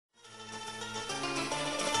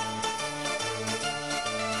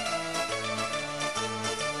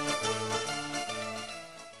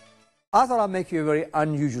I thought I'd make you a very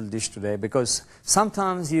unusual dish today because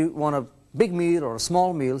sometimes you want a big meal or a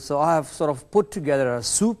small meal, so I have sort of put together a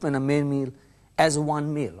soup and a main meal as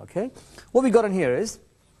one meal, okay? What we got in here is,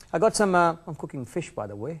 I got some, I'm cooking fish by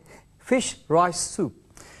the way, fish rice soup.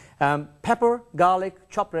 Pepper, garlic,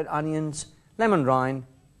 chopped red onions, lemon rind,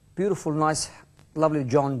 beautiful, nice, lovely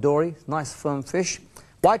John Dory, nice firm fish,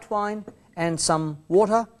 white wine and some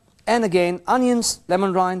water, and again onions,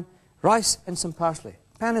 lemon rind, rice and some parsley.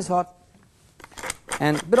 Pan is hot.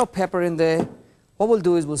 And a bit of pepper in there. What we'll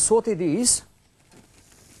do is we'll saute these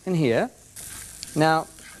in here. Now,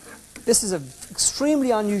 this is an extremely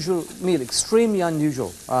unusual meal, extremely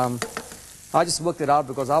unusual. I just worked it out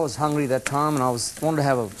because I was hungry that time and I wanted to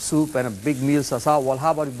have a soup and a big meal. So I thought, well,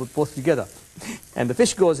 how about we put both together? And the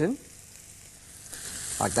fish goes in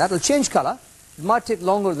like that. It'll change color. It might take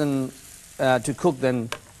longer than to cook than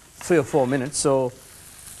 3 or 4 minutes. So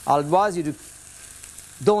I'll advise you to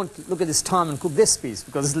don't look at this time and cook this piece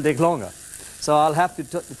because it will take longer. So I'll have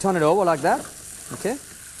to turn it over like that. Okay.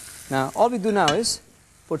 Now all we do now is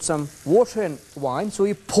put some water and wine. So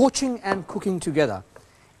we're poaching and cooking together.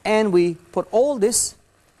 And we put all this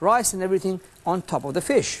rice and everything on top of the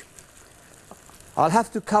fish. I'll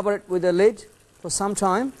have to cover it with a lid for some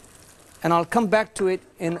time. And I'll come back to it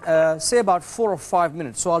in say about 4 or 5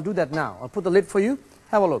 minutes. So I'll do that now. I'll put the lid for you.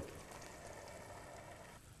 Have a look.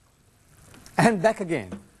 And back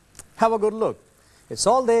again. Have a good look. It's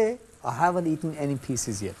all there. I haven't eaten any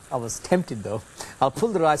pieces yet. I was tempted though. I'll pull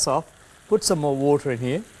the rice off, put some more water in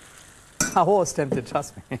here. I was tempted,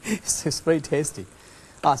 trust me. It's very tasty.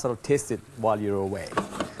 I sort of taste it while you're away.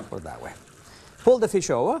 Put it that way. Pull the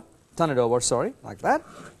fish over, turn it over, sorry, like that.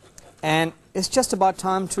 And it's just about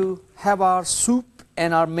time to have our soup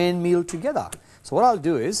and our main meal together. So what I'll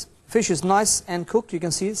do is, fish is nice and cooked. You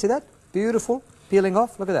can see that? Beautiful. Peeling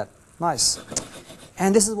off. Look at that. Nice.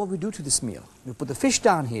 And this is what we do to this meal. We put the fish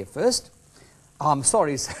down here first. I'm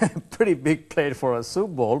sorry, it's a pretty big plate for a soup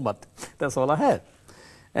bowl, but that's all I had.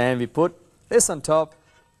 And we put this on top,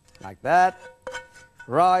 like that.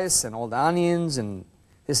 Rice and all the onions, and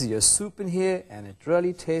this is your soup in here, and it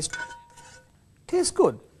really tastes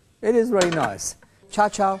good. It is very nice. Ciao,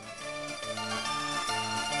 ciao.